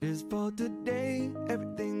Is for today,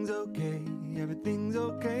 everything's okay, everything's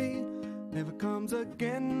okay. Never comes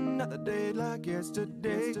again, another day like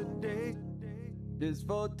yesterday. Is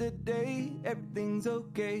for today, everything's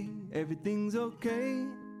okay, everything's okay.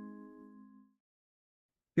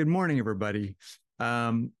 Good morning, everybody.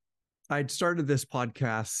 I'd started this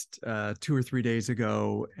podcast 2 or 3 days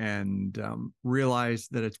ago and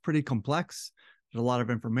realized that it's pretty complex. There's a lot of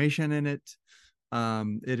information in it.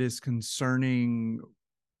 It is concerning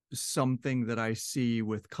something that I see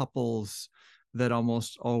with couples that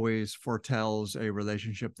almost always foretells a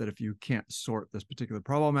relationship that if you can't sort this particular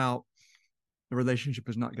problem out, the relationship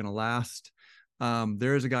is not going to last.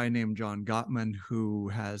 There is a guy named John Gottman who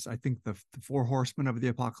has, I think, the four horsemen of the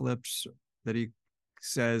apocalypse that he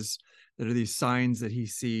says that are these signs that he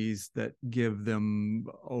sees that give them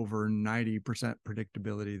over 90%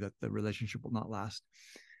 predictability that the relationship will not last.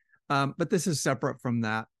 But this is separate from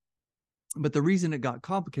that. But the reason it got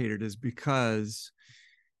complicated is because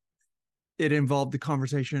it involved the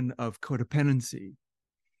conversation of codependency.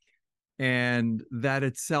 And that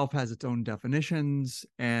itself has its own definitions.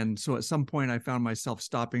 And so at some point, I found myself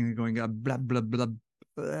stopping and going, blah, blah, blah.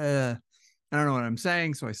 I don't know what I'm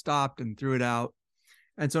saying. So I stopped and threw it out.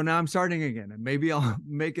 And so now I'm starting again. And maybe I'll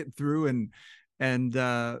make it through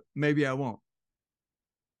and maybe I won't.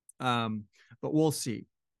 But we'll see.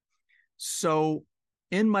 So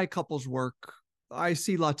in my couples work, I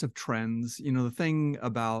see lots of trends. You know, the thing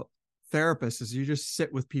about therapists is you just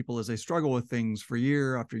sit with people as they struggle with things for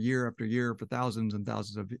year after year after year for thousands and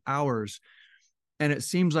thousands of hours. And it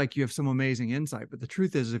seems like you have some amazing insight. But the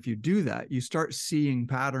truth is, if you do that, you start seeing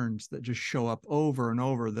patterns that just show up over and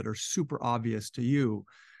over that are super obvious to you,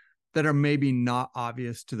 that are maybe not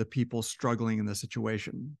obvious to the people struggling in the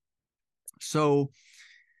situation. So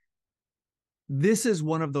this is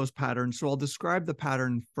one of those patterns. So I'll describe the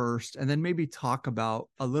pattern first and then maybe talk about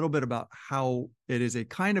a little bit about how it is a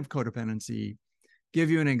kind of codependency, give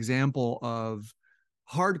you an example of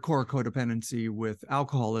hardcore codependency with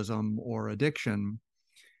alcoholism or addiction,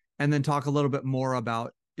 and then talk a little bit more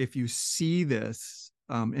about if you see this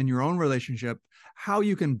in your own relationship, how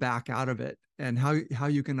you can back out of it and how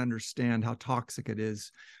you can understand how toxic it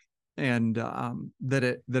is and that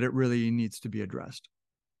it really needs to be addressed.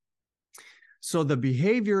 So the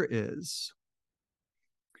behavior is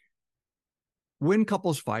when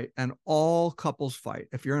couples fight, and all couples fight.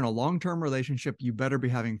 If you're in a long-term relationship, you better be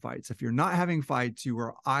having fights. If you're not having fights, you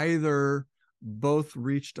are either both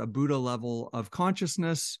reached a Buddha level of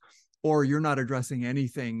consciousness, or you're not addressing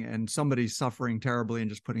anything and somebody's suffering terribly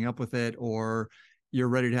and just putting up with it, or you're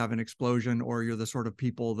ready to have an explosion, or you're the sort of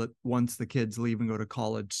people that once the kids leave and go to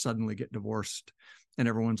college, suddenly get divorced. And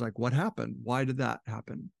everyone's like, what happened? Why did that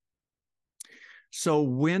happen? So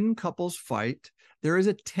when couples fight, there is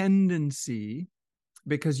a tendency,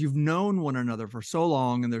 because you've known one another for so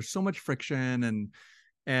long and there's so much friction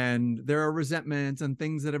and there are resentments and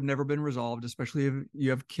things that have never been resolved, especially if you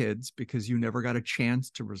have kids, because you never got a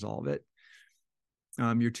chance to resolve it.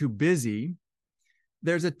 You're too busy.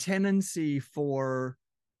 There's a tendency for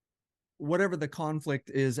whatever the conflict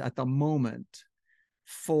is at the moment,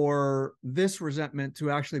 for this resentment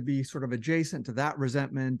to actually be sort of adjacent to that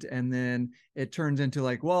resentment. And then it turns into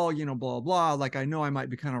like, well, you know, blah, blah, like, I know I might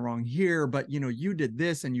be kind of wrong here, but you know, you did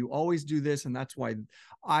this and you always do this. And that's why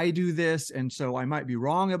I do this. And so I might be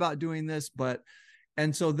wrong about doing this,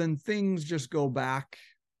 and so then things just go back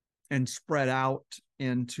and spread out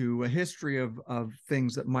into a history of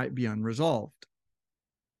things that might be unresolved.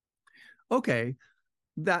 Okay,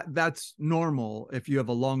 that's normal if you have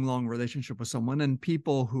a long relationship with someone, and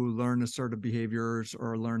people who learn assertive behaviors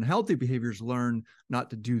or learn healthy behaviors learn not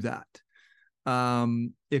to do that.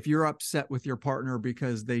 If you're upset with your partner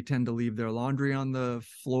because they tend to leave their laundry on the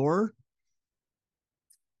floor,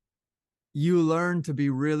 you learn to be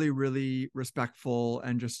really respectful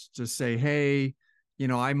and just to say, hey, you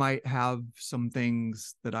know, I might have some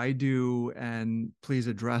things that I do and please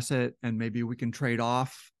address it, and maybe we can trade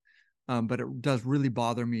off. But it does really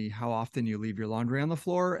bother me how often you leave your laundry on the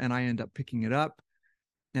floor and I end up picking it up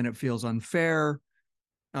and it feels unfair.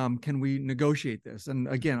 Can we negotiate this? And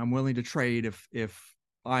again, I'm willing to trade if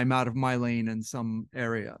I'm out of my lane in some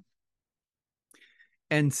area,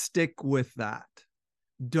 and stick with that.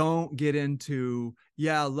 Don't get into,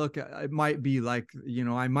 yeah, look, it might be like, you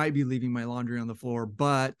know, I might be leaving my laundry on the floor,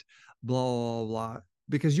 but blah, blah, blah,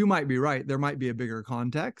 because you might be right. There might be a bigger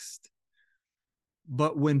context.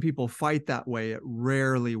 But when people fight that way,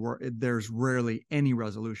 there's rarely any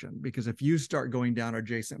resolution, because if you start going down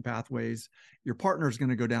adjacent pathways, your partner's going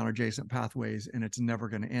to go down adjacent pathways, and it's never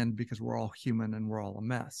going to end because we're all human and we're all a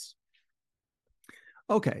mess.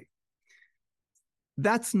 Okay.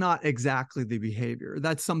 That's not exactly the behavior.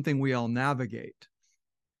 That's something we all navigate.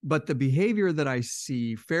 But the behavior that I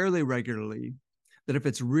see fairly regularly, that if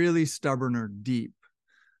it's really stubborn or deep,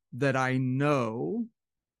 that I know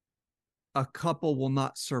a couple will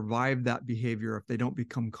not survive that behavior if they don't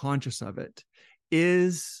become conscious of it,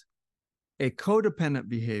 is a codependent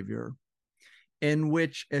behavior in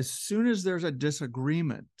which, as soon as there's a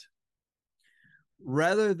disagreement,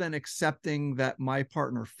 rather than accepting that my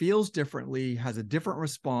partner feels differently, has a different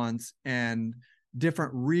response and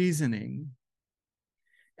different reasoning,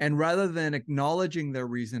 and rather than acknowledging their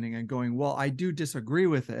reasoning and going, well, I do disagree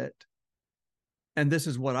with it, and this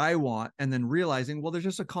is what I want, and then realizing, well, there's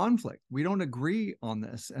just a conflict. We don't agree on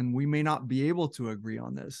this, and we may not be able to agree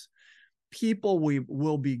on this. People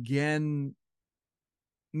will begin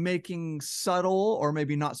making subtle or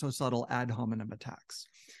maybe not so subtle ad hominem attacks.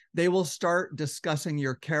 They will start discussing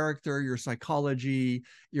your character, your psychology,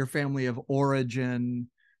 your family of origin,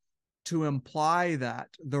 to imply that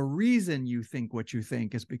the reason you think what you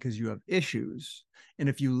think is because you have issues. And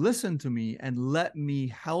if you listen to me and let me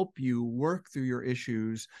help you work through your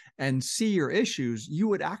issues and see your issues, you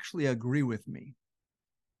would actually agree with me.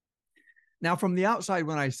 Now, from the outside,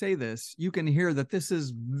 when I say this, you can hear that this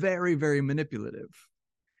is very, very manipulative.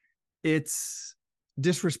 It's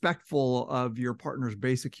disrespectful of your partner's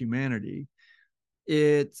basic humanity.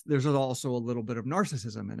 There's also a little bit of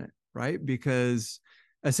narcissism in it, right? Because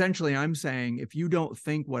essentially I'm saying, if you don't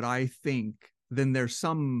think what I think, then there's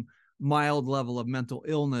some mild level of mental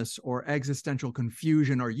illness or existential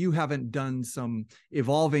confusion, or you haven't done some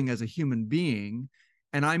evolving as a human being.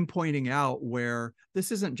 And I'm pointing out where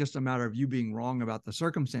this isn't just a matter of you being wrong about the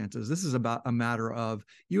circumstances. This is about a matter of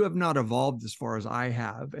you have not evolved as far as I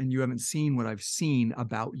have, and you haven't seen what I've seen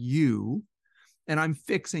about you. And I'm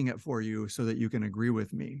fixing it for you so that you can agree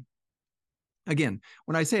with me. Again,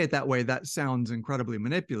 when I say it that way, that sounds incredibly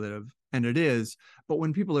manipulative, and it is. But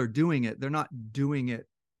when people are doing it, they're not doing it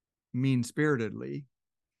mean-spiritedly.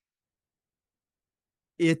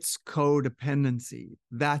 It's codependency.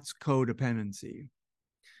 That's codependency.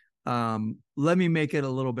 Let me make it a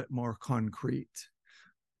little bit more concrete.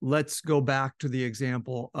 Let's go back to the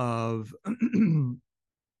example of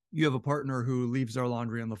you have a partner who leaves their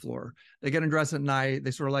laundry on the floor. They get undressed at night.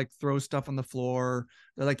 They sort of like throw stuff on the floor.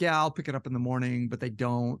 They're like, yeah, I'll pick it up in the morning, but they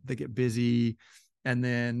don't. They get busy. And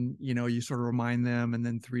then, you sort of remind them. And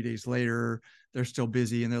then 3 days later, they're still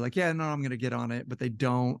busy. And they're like, yeah, no, I'm going to get on it, but they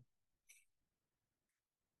don't.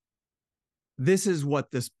 This is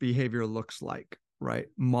what this behavior looks like, right?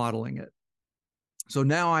 Modeling it. So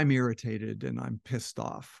now I'm irritated and I'm pissed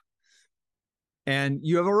off. And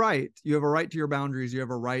you have a right. You have a right to your boundaries. You have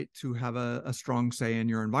a right to have a strong say in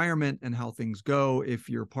your environment and how things go if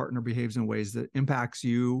your partner behaves in ways that impacts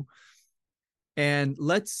you. And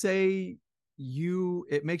let's say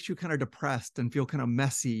it makes you kind of depressed and feel kind of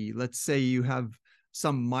messy. Let's say you have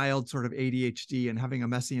some mild sort of ADHD, and having a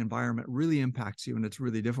messy environment really impacts you and it's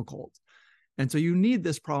really difficult. And so you need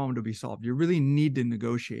this problem to be solved. You really need to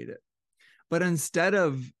negotiate it. But instead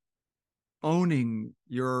of owning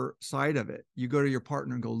your side of it, you go to your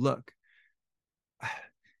partner and go, look,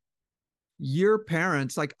 your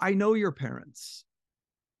parents, like, I know your parents,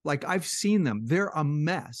 like, I've seen them. They're a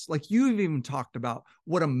mess. Like, you've even talked about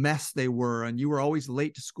what a mess they were, and you were always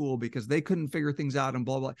late to school because they couldn't figure things out and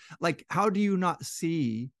blah, blah. Like, how do you not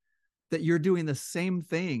see that you're doing the same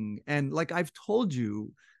thing? And like, I've told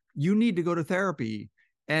you, you need to go to therapy.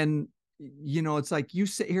 And it's like you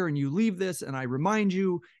sit here and you leave this, and I remind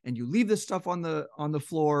you, and you leave this stuff on the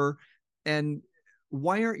floor. And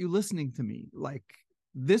why aren't you listening to me? Like,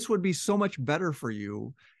 this would be so much better for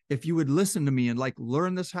you if you would listen to me and like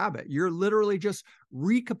learn this habit. You're literally just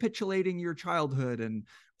recapitulating your childhood and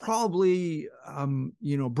probably,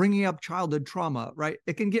 bringing up childhood trauma, right?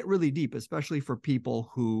 It can get really deep, especially for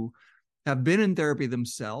people who have been in therapy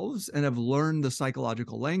themselves and have learned the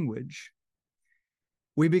psychological language.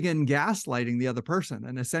 We begin gaslighting the other person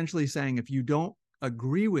and essentially saying, if you don't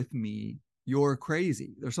agree with me, you're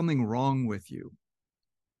crazy. There's something wrong with you.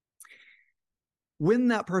 When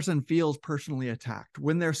that person feels personally attacked,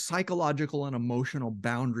 when their psychological and emotional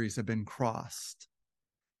boundaries have been crossed,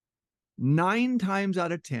 9 times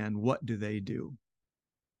out of 10, what do?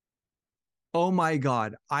 Oh my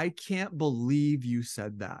God, I can't believe you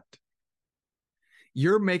said that.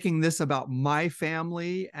 You're making this about my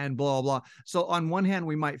family and blah, blah. So on one hand,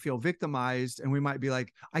 we might feel victimized and we might be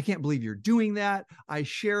like, I can't believe you're doing that. I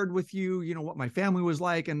shared with you, what my family was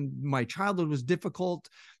like and my childhood was difficult,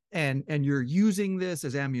 and you're using this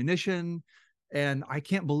as ammunition. And I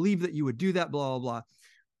can't believe that you would do that, blah, blah, blah,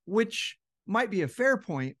 which might be a fair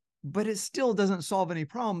point, but it still doesn't solve any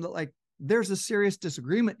problem that, like, there's a serious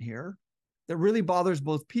disagreement here that really bothers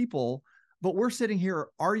both people, but we're sitting here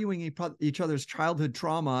arguing each other's childhood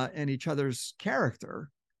trauma and each other's character.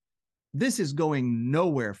 This is going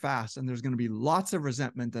nowhere fast, and there's going to be lots of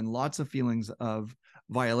resentment and lots of feelings of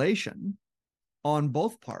violation on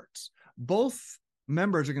both parts. Both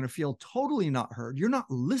members are going to feel totally not heard. You're not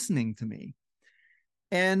listening to me.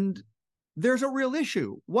 And there's a real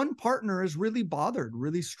issue. One partner is really bothered,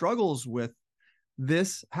 really struggles with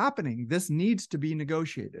this happening. This needs to be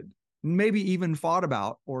negotiated, maybe even fought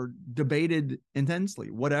about or debated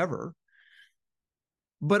intensely, whatever.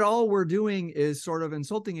 But all we're doing is sort of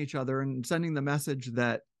insulting each other and sending the message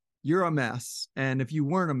that you're a mess. And if you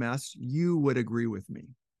weren't a mess, you would agree with me.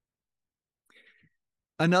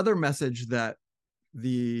 Another message that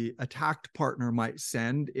the attacked partner might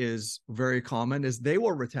send is very common, is they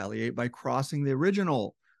will retaliate by crossing the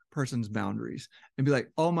original person's boundaries and be like,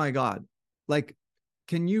 oh my God, like,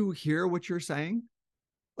 can you hear what you're saying?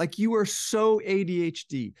 Like, you are so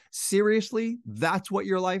ADHD. Seriously, that's what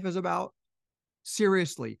your life is about?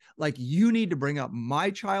 Seriously, like, you need to bring up my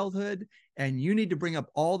childhood and you need to bring up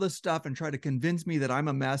all this stuff and try to convince me that I'm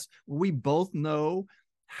a mess. We both know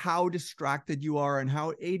how distracted you are and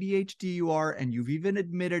how ADHD you are, and you've even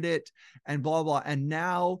admitted it, and blah, blah. And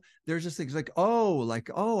now there's just things like, oh,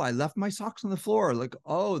 I left my socks on the floor. Like,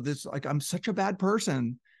 oh, this, like, I'm such a bad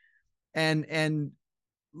person. And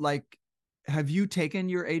like, have you taken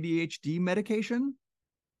your ADHD medication?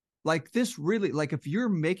 Like, this really, like, if you're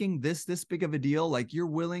making this big of a deal, like, you're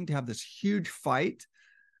willing to have this huge fight.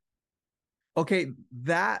 Okay,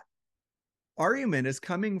 that argument is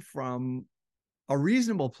coming from a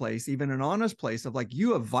reasonable place, even an honest place of like,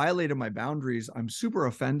 you have violated my boundaries. I'm super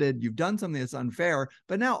offended. You've done something that's unfair,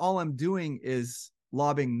 but now all I'm doing is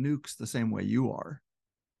lobbing nukes the same way you are.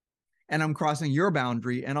 And I'm crossing your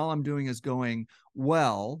boundary. And all I'm doing is going,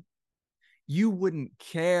 well, you wouldn't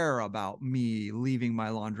care about me leaving my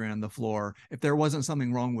laundry on the floor if there wasn't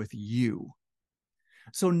something wrong with you.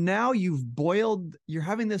 So now you're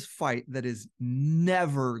having this fight that is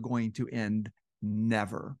never going to end,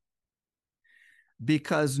 never.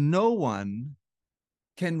 Because no one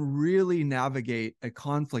can really navigate a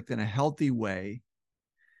conflict in a healthy way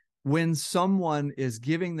when someone is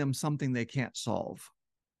giving them something they can't solve.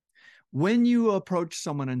 When you approach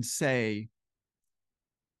someone and say,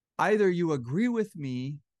 either you agree with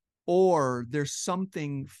me or there's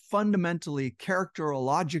something fundamentally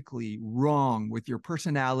characterologically wrong with your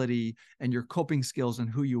personality and your coping skills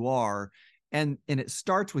and who you are, and it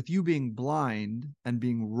starts with you being blind and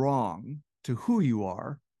being wrong to who you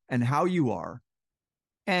are and how you are.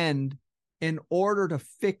 And in order to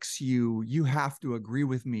fix you, you have to agree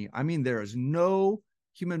with me. I mean, there is no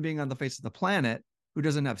human being on the face of the planet who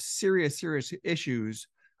doesn't have serious issues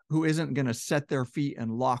who isn't going to set their feet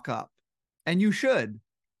and lock up. And you should,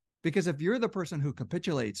 because if you're the person who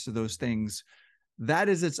capitulates to those things, that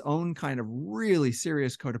is its own kind of really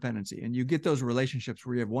serious codependency. And you get those relationships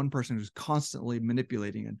where you have one person who's constantly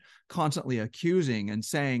manipulating and constantly accusing and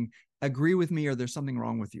saying, agree with me or there's something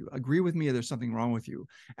wrong with you. Agree with me or there's something wrong with you.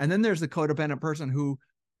 And then there's the codependent person who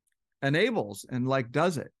enables and like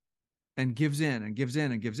does it and gives in and gives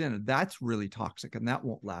in and gives in. And that's really toxic, and that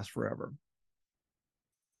won't last forever.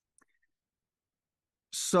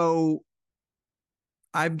 So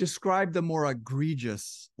I've described the more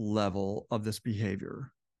egregious level of this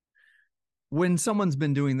behavior. When someone's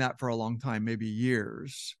been doing that for a long time, maybe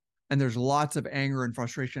years, and there's lots of anger and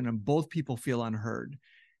frustration and both people feel unheard,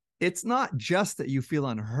 it's not just that you feel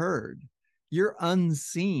unheard, you're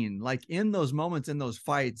unseen. Like, in those moments, in those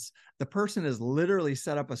fights, the person has literally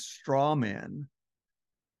set up a straw man.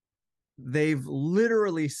 They've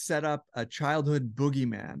literally set up a childhood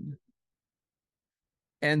boogeyman,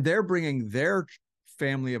 and they're bringing their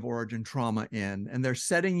family of origin trauma in, and they're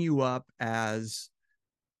setting you up as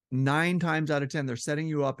 9 times out of 10, they're setting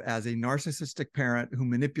you up as a narcissistic parent who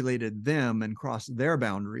manipulated them and crossed their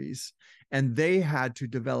boundaries. And they had to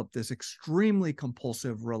develop this extremely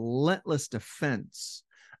compulsive, relentless defense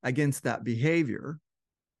against that behavior.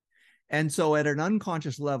 And so at an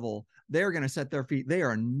unconscious level, they're going to set their feet. They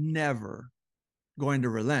are never going to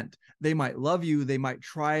relent. They might love you. They might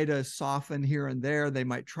try to soften here and there. They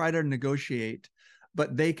might try to negotiate,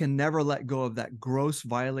 but they can never let go of that gross,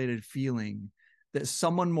 violated feeling that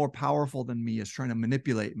someone more powerful than me is trying to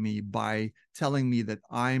manipulate me by telling me that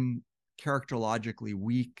I'm characterologically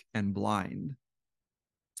weak and blind.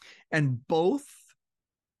 And both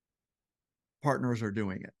partners are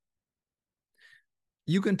doing it.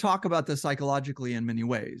 You can talk about this psychologically in many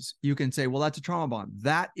ways. You can say, well, that's a trauma bond.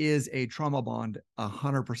 That is a trauma bond,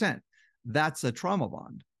 100%. That's a trauma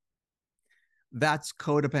bond. That's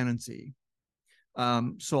codependency.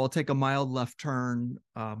 So I'll take a mild left turn.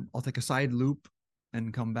 I'll take a side loop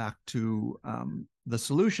and come back to the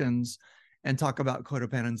solutions and talk about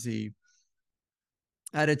codependency.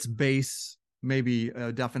 At its base, maybe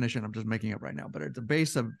a definition I'm just making up right now, but at the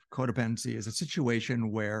base of codependency is a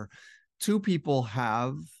situation where two people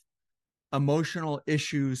have emotional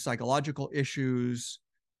issues, psychological issues,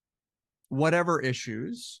 whatever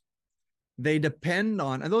issues. They depend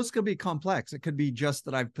on, and those could be complex. It could be just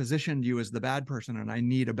that I've positioned you as the bad person and I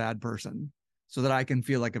need a bad person so that I can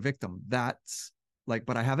feel like a victim. That's like,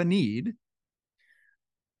 but I have a need.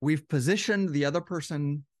 We've positioned the other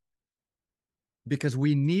person because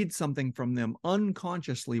we need something from them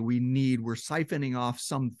unconsciously. We're siphoning off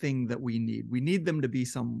something that we need. We need them to be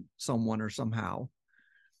someone or somehow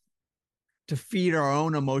to feed our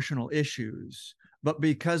own emotional issues. But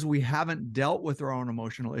because we haven't dealt with our own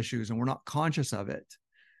emotional issues and we're not conscious of it,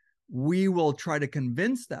 we will try to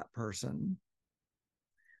convince that person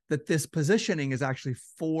that this positioning is actually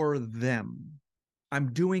for them.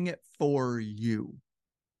 I'm doing it for you.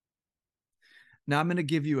 Now I'm going to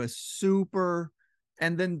give you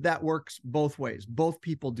and then that works both ways. Both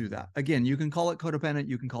people do that. Again, you can call it codependent,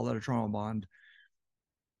 you can call it a trauma bond,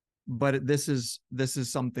 but this is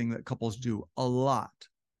something that couples do a lot.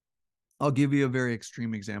 I'll give you a very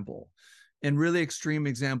extreme example. In really extreme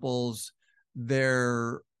examples,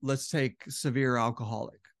 let's take severe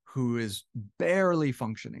alcoholic who is barely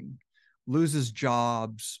functioning, loses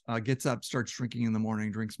jobs, gets up, starts drinking in the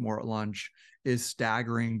morning, drinks more at lunch, is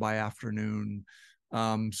staggering by afternoon,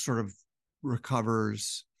 sort of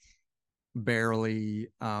recovers barely,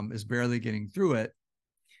 is barely getting through it.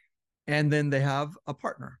 And then they have a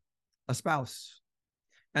partner, a spouse.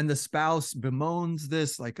 And the spouse bemoans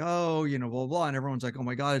this, like, oh, blah, blah, blah. And everyone's like, oh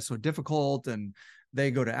my God, it's so difficult. And they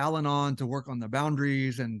go to Al-Anon to work on the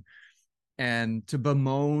boundaries and to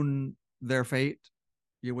bemoan their fate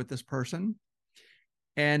with this person.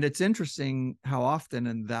 And it's interesting how often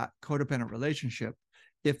in that codependent relationship,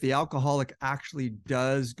 if the alcoholic actually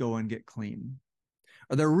does go and get clean,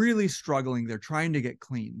 or they're really struggling, they're trying to get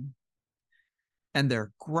clean, and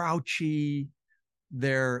they're grouchy,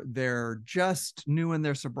 they're just new in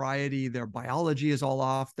their sobriety, their biology is all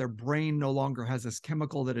off, their brain no longer has this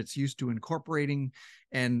chemical that it's used to incorporating,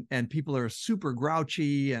 and people are super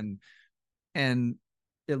grouchy and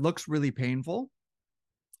it looks really painful.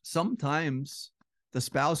 Sometimes the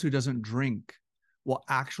spouse who doesn't drink will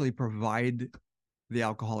actually provide the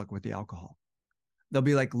alcoholic with the alcohol. They'll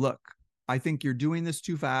be like, look, I think you're doing this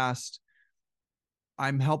too fast.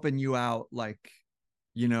 I'm helping you out. Like,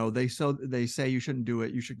 they say you shouldn't do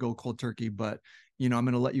it. You should go cold turkey, but I'm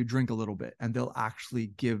going to let you drink a little bit. And they'll actually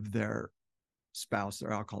give their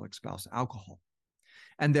alcoholic spouse, alcohol.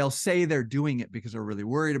 And they'll say they're doing it because they're really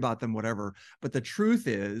worried about them, whatever. But the truth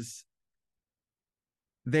is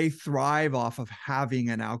they thrive off of having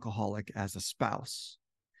an alcoholic as a spouse.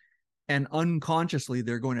 And unconsciously,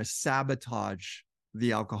 they're going to sabotage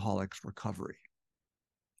the alcoholic's recovery.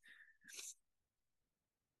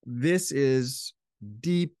 This is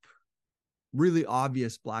deep, really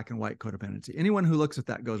obvious black and white codependency. Anyone who looks at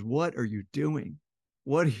that goes, what are you doing?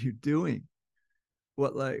 What are you doing?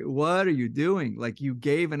 What are you doing? Like, you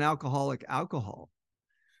gave an alcoholic alcohol.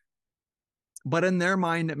 But in their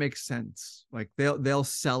mind, it makes sense. Like they'll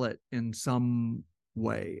sell it in some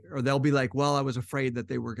way, or they'll be like, well, I was afraid that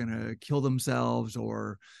they were going to kill themselves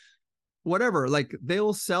or whatever. Like,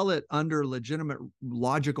 they'll sell it under legitimate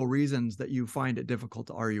logical reasons that you find it difficult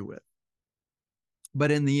to argue with.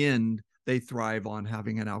 But in the end, they thrive on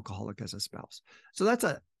having an alcoholic as a spouse. So that's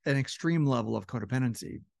an extreme level of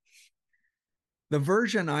codependency. The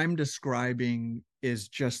version I'm describing is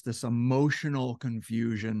just this emotional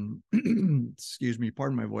confusion. Excuse me,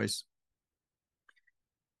 pardon my voice.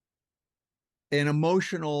 An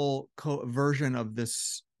emotional version of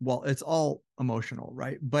this. Well, it's all emotional,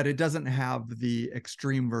 right? But it doesn't have the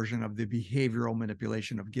extreme version of the behavioral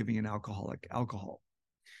manipulation of giving an alcoholic alcohol,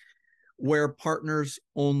 where partners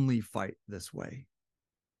only fight this way.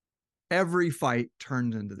 Every fight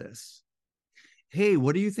turns into this. Hey,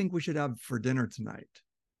 what do you think we should have for dinner tonight?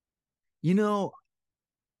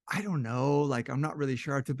 I don't know. Like, I'm not really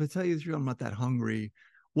sure. To tell you the truth, I'm not that hungry.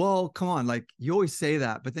 Well, come on. Like, you always say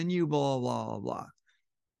that, but then you blah, blah, blah.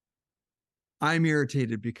 I'm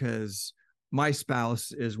irritated because my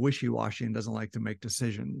spouse is wishy-washy and doesn't like to make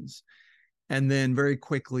decisions. And then very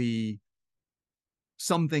quickly,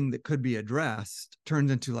 something that could be addressed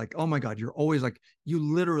turns into like, oh my God, you're always like, you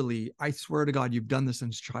literally, I swear to God, you've done this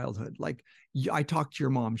since childhood. Like, I talked to your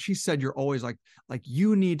mom. She said you're always like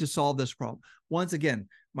you need to solve this problem. Once again,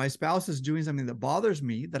 My spouse is doing something that bothers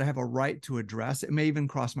me that I have a right to address. It may even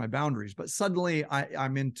cross my boundaries, but suddenly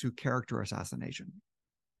I'm into character assassination.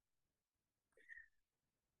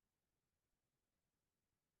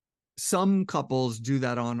 Some couples do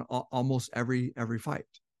that on almost every fight.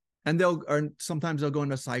 And sometimes they'll go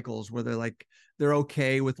into cycles where they're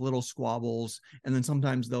okay with little squabbles. And then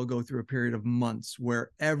sometimes they'll go through a period of months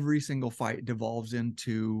where every single fight devolves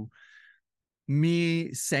into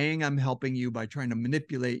me saying I'm helping you by trying to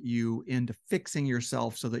manipulate you into fixing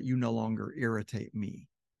yourself so that you no longer irritate me.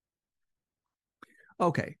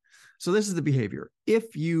 Okay, so this is the behavior.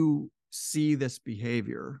 If you see this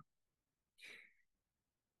behavior,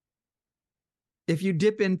 if you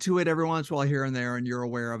dip into it every once in a while here and there and you're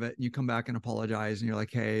aware of it and you come back and apologize and you're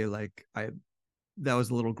like, hey, that was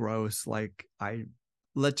a little gross.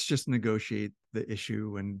 Let's just negotiate the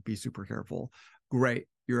issue and be super careful. Great.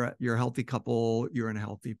 You're a healthy couple. You're in a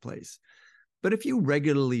healthy place. But if you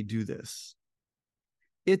regularly do this,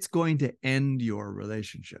 it's going to end your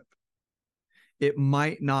relationship. It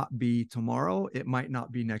might not be tomorrow. It might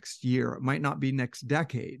not be next year. It might not be next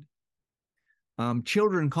decade.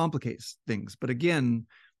 Children complicates things. But again,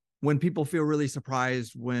 when people feel really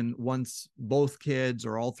surprised when once both kids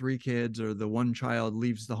or all three kids or the one child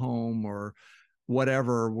leaves the home or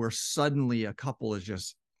whatever, where suddenly a couple is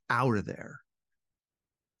just out of there.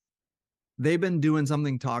 They've been doing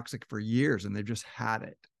something toxic for years and they've just had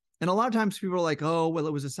it. And a lot of times people are like, oh, well,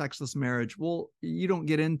 it was a sexless marriage. Well, you don't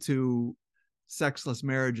get into sexless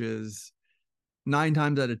marriages 9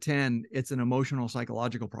 times out of 10, it's an emotional,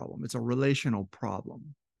 psychological problem. It's a relational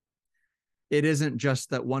problem. It isn't just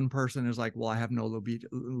that one person is like, well, I have no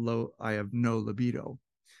libido.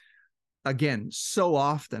 Again, so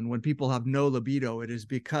often when people have no libido, it is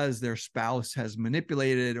because their spouse has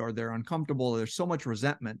manipulated or they're uncomfortable. There's so much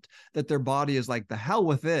resentment that their body is like, the hell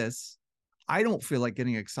with this. I don't feel like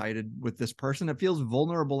getting excited with this person. It feels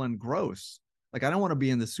vulnerable and gross. Like, I don't want to be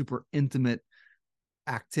in the super intimate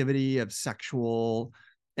activity of sexual,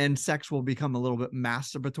 and sex will become a little bit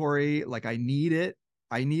masturbatory. Like, I need it.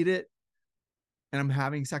 And I'm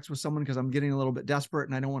having sex with someone because I'm getting a little bit desperate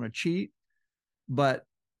and I don't want to cheat. But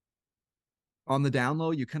on the down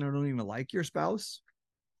low, you kind of don't even like your spouse.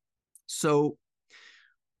 So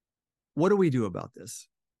what do we do about this?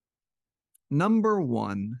 Number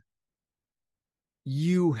one,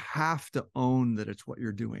 you have to own that it's what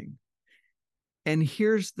you're doing. And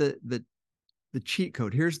here's the cheat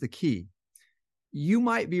code. Here's the key. You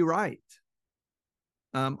might be right.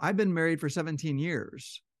 I've been married for 17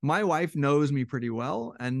 years. My wife knows me pretty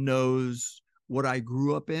well and knows what I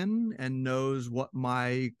grew up in and knows what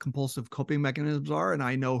my compulsive coping mechanisms are. And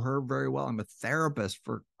I know her very well. I'm a therapist,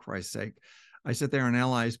 for Christ's sake. I sit there and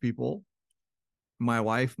analyze people. My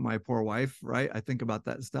wife, my poor wife, right? I think about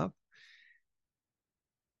that stuff.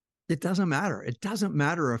 It doesn't matter. It doesn't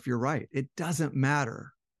matter if you're right. It doesn't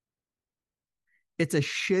matter. It's a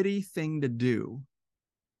shitty thing to do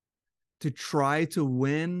to try to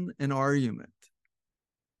win an argument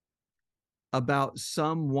about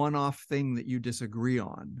some one-off thing that you disagree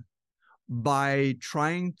on by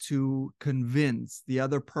trying to convince the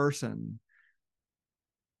other person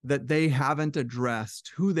that they haven't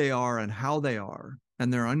addressed who they are and how they are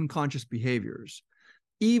and their unconscious behaviors.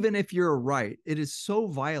 Even if you're right, it is so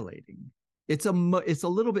violating. It's a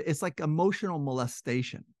little bit, it's like emotional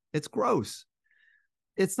molestation. It's gross.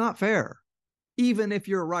 It's not fair. Even if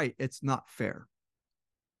you're right, it's not fair.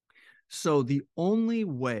 So the only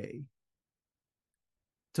way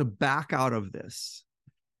to back out of this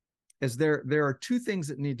is there are two things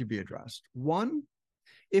that need to be addressed. One,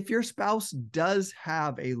 if your spouse does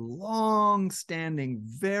have a long-standing,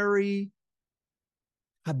 very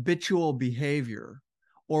habitual behavior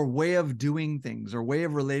or way of doing things or way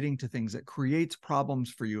of relating to things that creates problems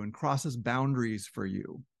for you and crosses boundaries for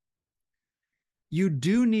you, you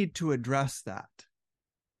do need to address that.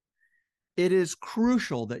 It is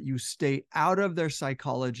crucial that you stay out of their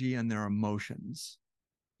psychology and their emotions.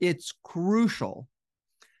 It's crucial.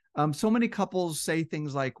 So many couples say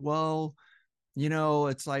things like, well,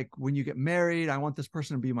 it's like when you get married, I want this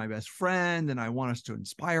person to be my best friend and I want us to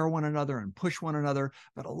inspire one another and push one another.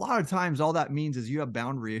 But a lot of times all that means is you have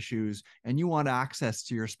boundary issues and you want access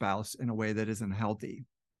to your spouse in a way that isn't healthy.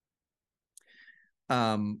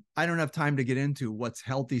 I don't have time to get into what's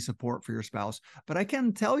healthy support for your spouse, but I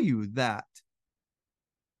can tell you that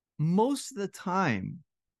most of the time,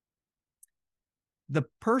 the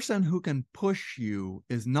person who can push you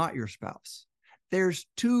is not your spouse. There's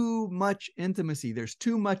too much intimacy. There's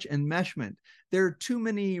too much enmeshment. There are too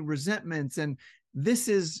many resentments. And this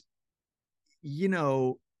is,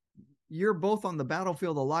 you're both on the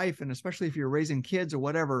battlefield of life, and especially if you're raising kids or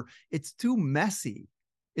whatever, it's too messy.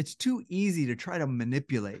 It's too easy to try to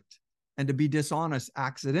manipulate and to be dishonest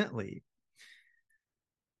accidentally.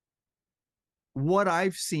 What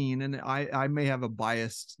I've seen, and I may have a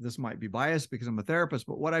bias, this might be biased because I'm a therapist,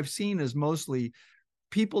 but what I've seen is mostly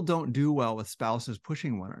people don't do well with spouses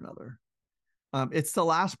pushing one another. It's the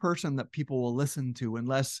last person that people will listen to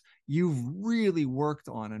unless you've really worked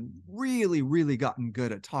on and really, really gotten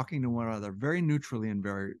good at talking to one another very neutrally and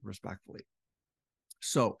very respectfully.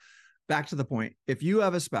 So back to the point, if you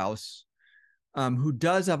have a spouse who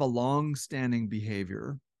does have a long-standing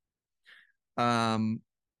behavior,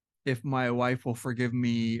 if my wife will forgive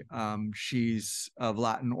me, she's of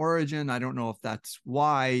Latin origin. I don't know if that's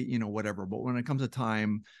why, whatever. But when it comes to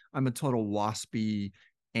time, I'm a total waspy,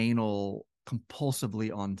 anal,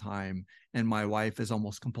 compulsively on time. And my wife is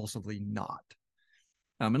almost compulsively not.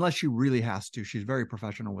 Unless she really has to. She's very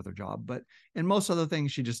professional with her job. But in most other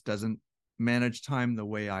things, she just doesn't manage time the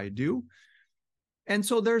way I do. And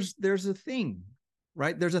so there's a thing,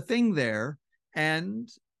 right? There's a thing there. And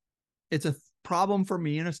it's a problem for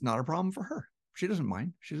me, and it's not a problem for her. She doesn't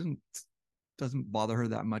mind. She doesn't bother her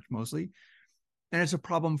that much mostly. And it's a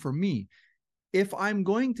problem for me. If I'm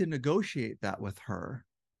going to negotiate that with her,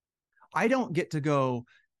 I don't get to go,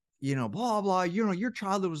 blah, blah, your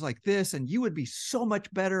childhood was like this and you would be so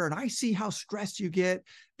much better. And I see how stressed you get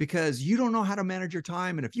because you don't know how to manage your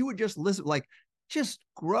time. And if you would just listen, like, just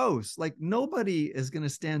gross, like nobody is going to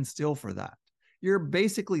stand still for that. You're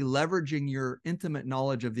basically leveraging your intimate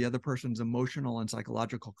knowledge of the other person's emotional and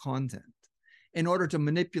psychological content in order to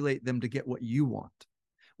manipulate them to get what you want,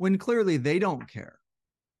 when clearly they don't care,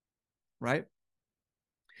 right?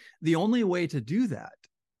 The only way to do that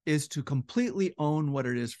is to completely own what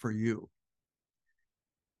it is for you.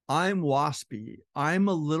 I'm waspy. I'm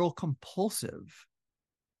a little compulsive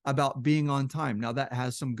about being on time. Now that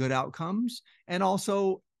has some good outcomes. And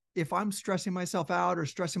also, if I'm stressing myself out or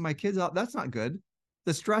stressing my kids out, that's not good.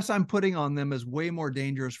 The stress I'm putting on them is way more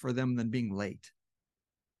dangerous for them than being late,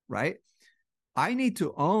 right? I need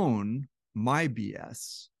to own my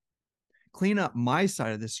BS, clean up my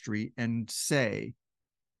side of the street, and say,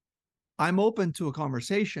 I'm open to a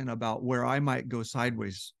conversation about where I might go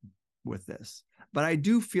sideways with this, but I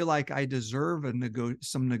do feel like I deserve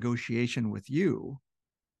some negotiation with you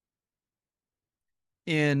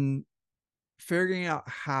in figuring out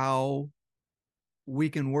how we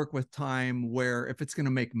can work with time where if it's going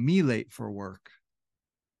to make me late for work,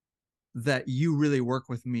 that you really work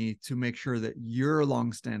with me to make sure that your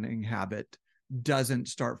longstanding habit doesn't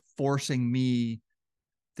start forcing me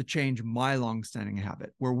to change my longstanding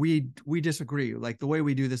habit where we disagree. Like the way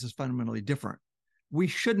we do this is fundamentally different. We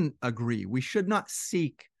shouldn't agree. We should not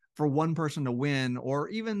seek for one person to win, or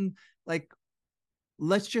even like,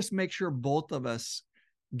 let's just make sure both of us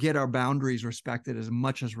get our boundaries respected as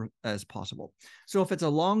much as possible. So if it's a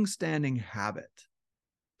long-standing habit,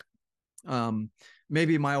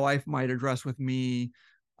 maybe my wife might address with me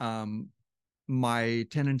my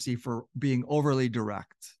tendency for being overly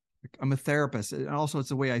direct. I'm a therapist, and also it's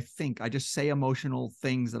the way I think. I just say emotional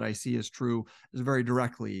things that I see as true very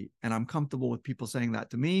directly, and I'm comfortable with people saying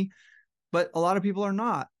that to me, but a lot of people are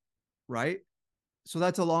not, right? So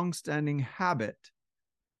that's a long-standing habit,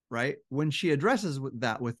 right? When she addresses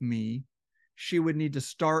that with me, she would need to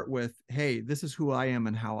start with, hey, this is who I am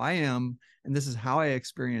and how I am, and this is how I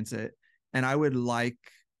experience it. And I would like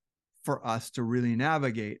for us to really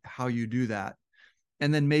navigate how you do that.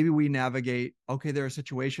 And then maybe we navigate, okay, there are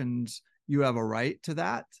situations you have a right to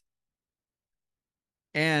that.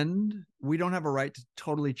 And we don't have a right to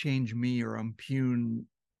totally change me or impugn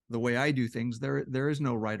the way I do things. There is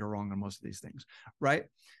no right or wrong on most of these things, right?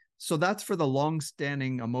 So that's for the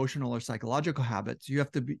long-standing emotional or psychological habits. You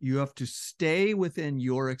have to stay within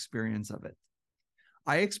your experience of it.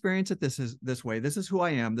 I experience it this way. This is who I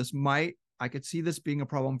am. I could see this being a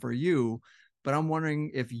problem for you, but I'm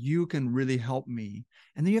wondering if you can really help me.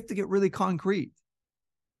 And then you have to get really concrete.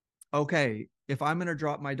 Okay, if I'm going to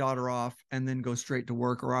drop my daughter off and then go straight to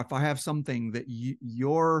work, or if I have something that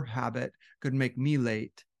your habit could make me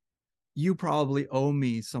late, you probably owe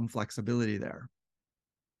me some flexibility there.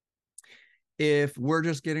 If we're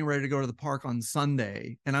just getting ready to go to the park on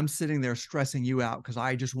Sunday and I'm sitting there stressing you out because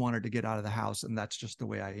I just wanted to get out of the house and that's just the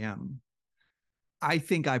way I am, I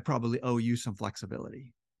think I probably owe you some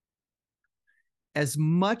flexibility. As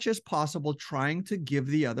much as possible, trying to give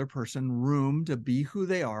the other person room to be who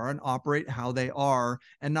they are and operate how they are,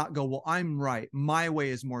 and not go, well, I'm right. My way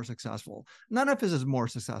is more successful. None of us is more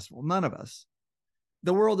successful. None of us.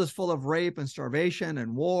 The world is full of rape and starvation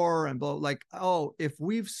and war and like, oh, if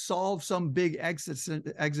we've solved some big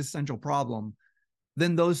existential problem,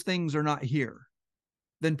 then those things are not here.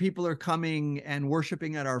 Then people are coming and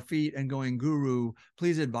worshiping at our feet and going, Guru,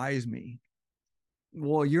 please advise me.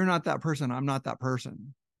 Well, you're not that person. I'm not that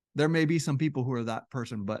person. There may be some people who are that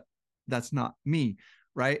person, but that's not me,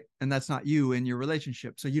 right? And that's not you in your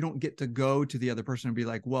relationship. So you don't get to go to the other person and be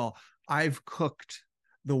like, well, I've cooked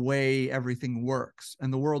the way everything works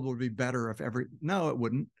and the world would be better if no, it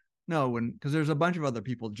wouldn't. No, it wouldn't, because there's a bunch of other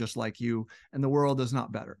people just like you and the world is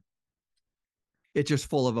not better. It's just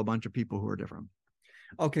full of a bunch of people who are different.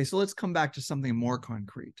 Okay, so let's come back to something more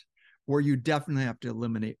concrete where you definitely have to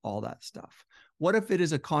eliminate all that stuff. What if it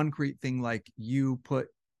is a concrete thing like you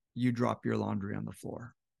drop your laundry on the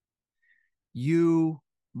floor? You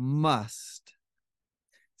must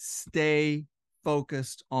stay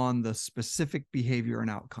focused on the specific behavior and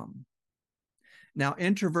outcome. Now,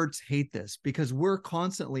 introverts hate this because we're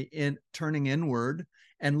constantly turning inward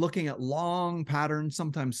and looking at long patterns,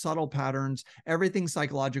 sometimes subtle patterns. Everything's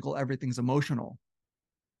psychological, everything's emotional.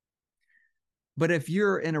 But if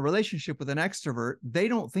you're in a relationship with an extrovert, they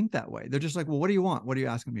don't think that way. They're just like, well, what do you want? What are you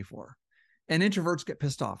asking me for? And introverts get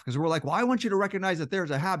pissed off because we're like, well, I want you to recognize that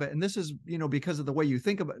there's a habit. And this is, because of the way you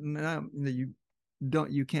think about it. No,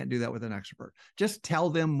 you can't do that with an extrovert. Just tell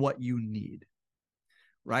them what you need.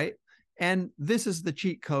 Right. And this is the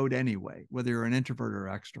cheat code anyway, whether you're an introvert or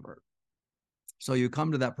extrovert. So you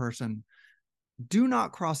come to that person, do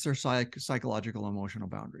not cross their psychological, emotional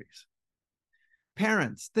boundaries.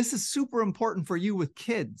 Parents, this is super important for you with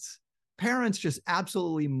kids. Parents just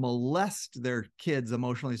absolutely molest their kids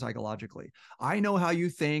emotionally, psychologically. I know how you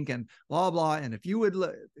think and blah, blah. And if you would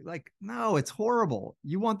no, it's horrible.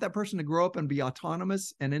 You want that person to grow up and be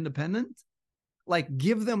autonomous and independent? Like,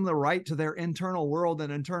 give them the right to their internal world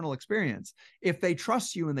and internal experience. If they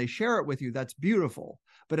trust you and they share it with you, that's beautiful.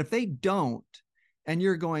 But if they don't, and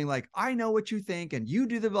you're going like, I know what you think, and you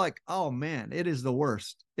do oh man, it is the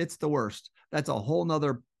worst. It's the worst. That's a whole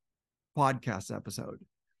nother podcast episode.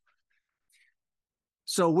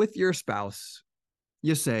 So with your spouse,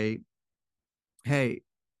 you say, hey,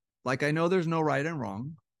 I know there's no right and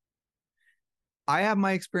wrong. I have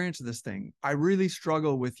my experience of this thing. I really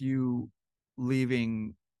struggle with you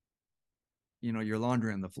leaving, your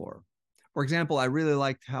laundry on the floor. For example, I really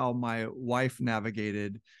liked how my wife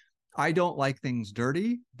navigated. I don't like things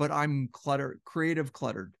dirty, but I'm creative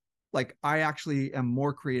cluttered. Like, I actually am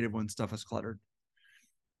more creative when stuff is cluttered.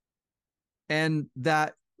 And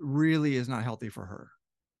that really is not healthy for her.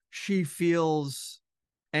 She feels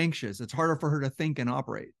anxious. It's harder for her to think and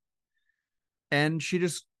operate. And she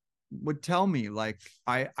just would tell me,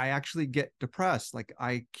 I actually get depressed.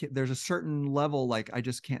 There's a certain level, I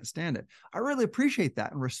just can't stand it. I really appreciate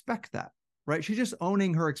that and respect that. Right? She's just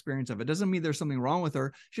owning her experience of it. Doesn't mean there's something wrong with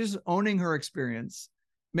her. She's just owning her experience,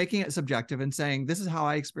 making it subjective and saying, this is how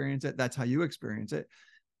I experience it. That's how you experience it.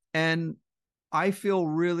 And I feel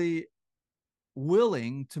really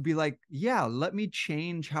willing to be like, yeah, let me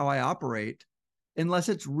change how I operate, unless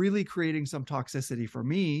it's really creating some toxicity for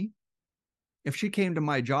me. If she came to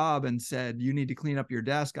my job and said, you need to clean up your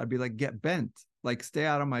desk, I'd be like, get bent, stay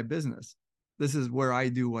out of my business. This is where I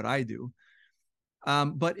do what I do.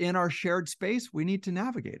 But in our shared space, we need to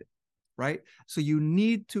navigate it, right? So you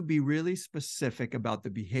need to be really specific about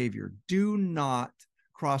the behavior. Do not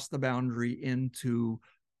cross the boundary into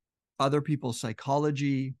other people's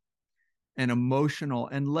psychology and emotional,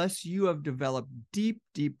 unless you have developed deep,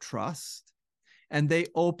 deep trust and they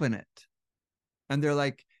open it. And they're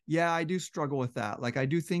like, yeah, I do struggle with that. I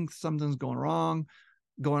do think something's going on.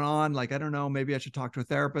 I don't know, maybe I should talk to a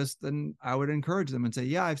therapist. Then I would encourage them and say,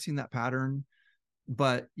 yeah, I've seen that pattern,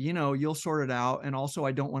 but you'll sort it out. And also,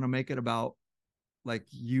 I don't want to make it about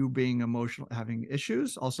you being emotional, having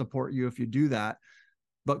issues. I'll support you if you do that.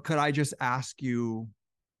 But could I just ask you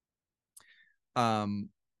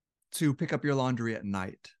to pick up your laundry at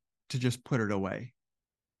night, to just put it away?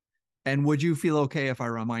 And would you feel okay if I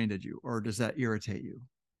reminded you, or does that irritate you?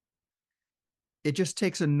 It just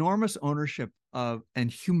takes enormous ownership and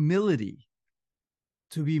humility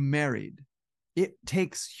to be married. It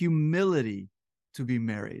takes humility to be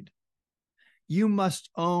married. You must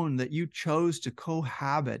own that you chose to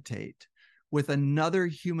cohabitate with another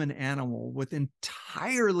human animal with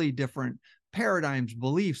entirely different paradigms,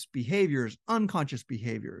 beliefs, behaviors, unconscious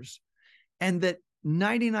behaviors, and that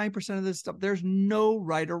 99% of this stuff, there's no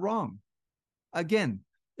right or wrong. Again,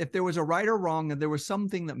 if there was a right or wrong and there was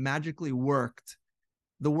something that magically worked,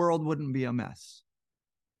 the world wouldn't be a mess,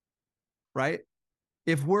 right?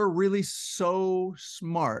 If we're really so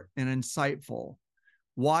smart and insightful,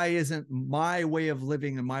 Why isn't my way of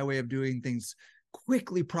living and my way of doing things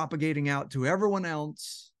quickly propagating out to everyone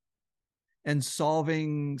else and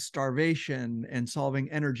solving starvation and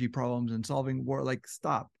solving energy problems and solving war? Like,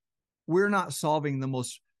 stop. We're not solving the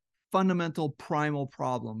most fundamental primal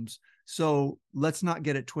problems. So let's not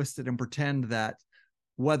get it twisted and pretend that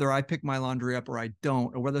whether I pick my laundry up or I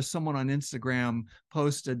don't, or whether someone on Instagram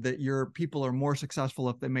posted that your people are more successful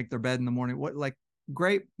if they make their bed in the morning. What, like,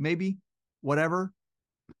 great, maybe, whatever.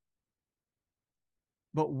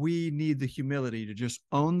 But we need the humility to just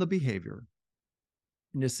own the behavior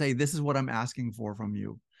and to say, this is what I'm asking for from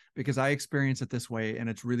you, because I experience it this way and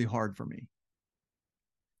it's really hard for me.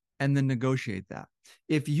 And then negotiate that.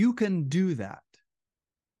 If you can do that,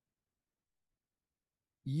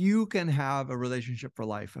 you can have a relationship for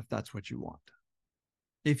life if that's what you want.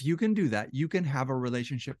 If you can do that, you can have a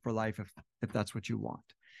relationship for life if that's what you want.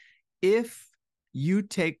 If you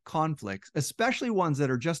take conflicts, especially ones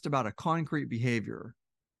that are just about a concrete behavior,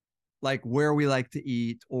 like where we like to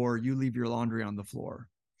eat, or you leave your laundry on the floor,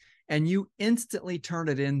 and you instantly turn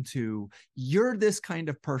it into, you're this kind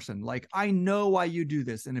of person. Like, I know why you do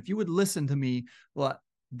this. And if you would listen to me, well,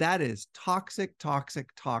 that is toxic, toxic,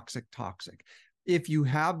 toxic, toxic. If you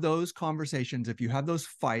have those conversations, if you have those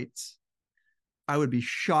fights, I would be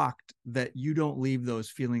shocked that you don't leave those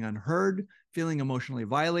feeling unheard, feeling emotionally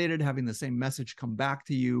violated, having the same message come back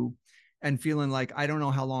to you, and feeling like, I don't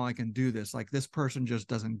know how long I can do this. Like, this person just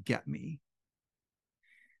doesn't get me.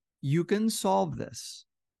 You can solve this.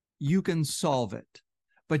 You can solve it,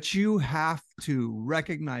 but you have to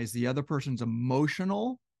recognize the other person's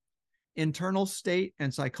emotional, internal state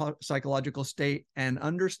and psychological state, and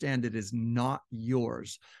understand it is not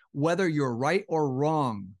yours. Whether you're right or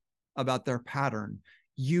wrong about their pattern,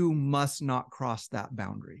 you must not cross that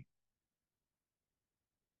boundary.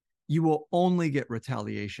 You will only get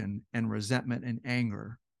retaliation and resentment and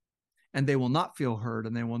anger, and they will not feel heard,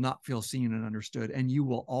 and they will not feel seen and understood. And you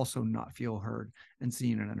will also not feel heard and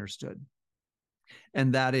seen and understood.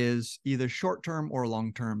 And that is either short-term or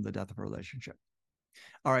long-term, the death of a relationship.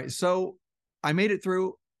 All right. So I made it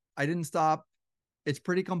through. I didn't stop. It's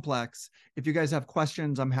pretty complex. If you guys have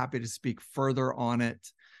questions, I'm happy to speak further on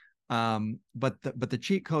it. But the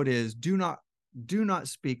cheat code is do not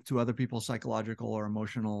speak to other people's psychological or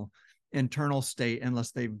emotional internal state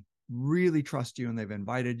unless they really trust you and they've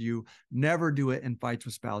invited you. Never do it in fights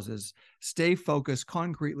with spouses. Stay focused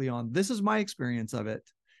concretely on, this is my experience of it,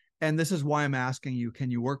 and this is why I'm asking you, can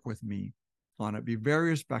you work with me on it? Be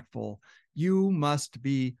very respectful. You must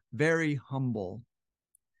be very humble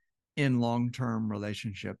in long-term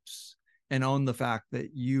relationships and own the fact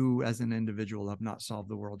that you as an individual have not solved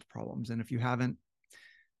the world's problems. And if you haven't,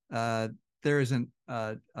 there isn't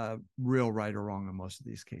a real right or wrong in most of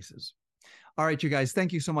these cases. All right, you guys,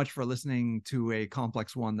 thank you so much for listening to a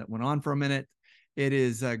complex one that went on for a minute. It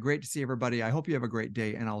is great to see everybody. I hope you have a great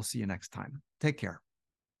day, and I'll see you next time. Take care.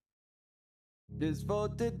 Just for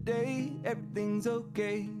today, everything's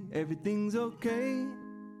okay, everything's okay.